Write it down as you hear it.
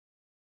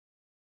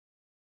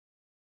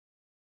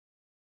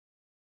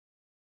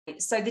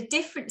So the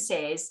difference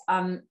is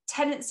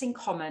tenants in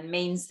common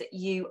means that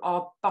you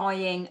are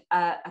buying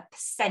a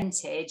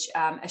percentage,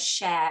 a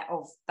share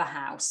of the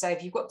house. So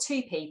if you've got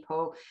two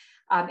people,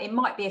 it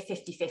might be a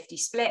 50-50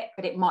 split,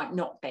 but it might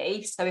not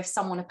be. So if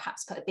someone had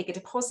perhaps put a bigger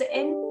deposit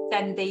in,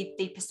 then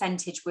the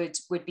percentage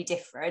would be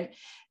different.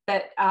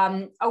 But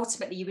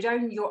ultimately, you would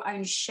own your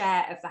own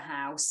share of the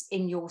house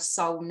in your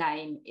sole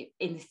name,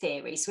 in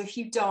theory. So if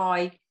you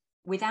die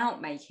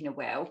without making a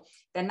will,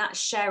 then that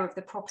share of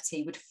the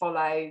property would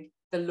follow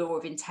the law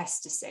of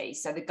intestacy.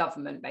 So the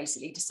government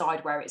basically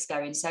decide where it's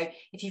going. So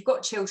if you've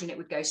got children, it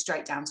would go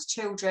straight down to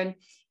children.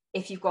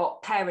 If you've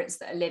got parents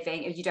that are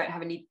living, if you don't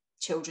have any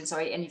children,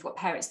 sorry, and you've got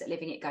parents that are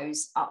living, it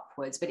goes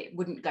upwards, but it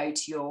wouldn't go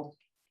to your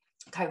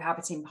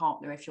cohabiting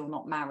partner if you're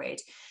not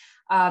married.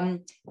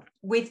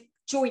 With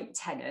joint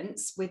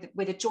tenants,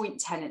 with a joint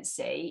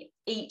tenancy,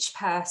 each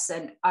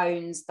person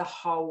owns the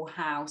whole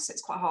house. So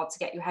it's quite hard to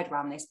get your head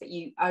around this, but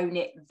you own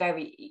it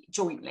very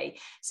jointly.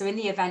 So in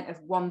the event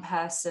of one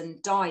person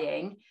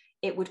dying,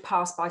 it would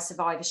pass by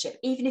survivorship.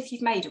 Even if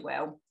you've made a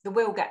will, the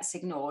will gets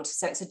ignored.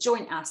 So it's a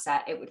joint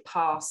asset, it would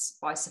pass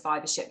by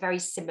survivorship, very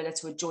similar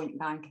to a joint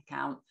bank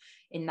account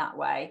in that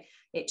way.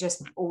 It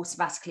just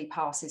automatically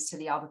passes to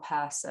the other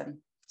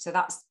person. So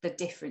that's the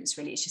difference,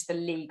 really. It's just the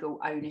legal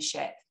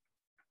ownership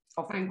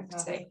of the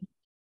property.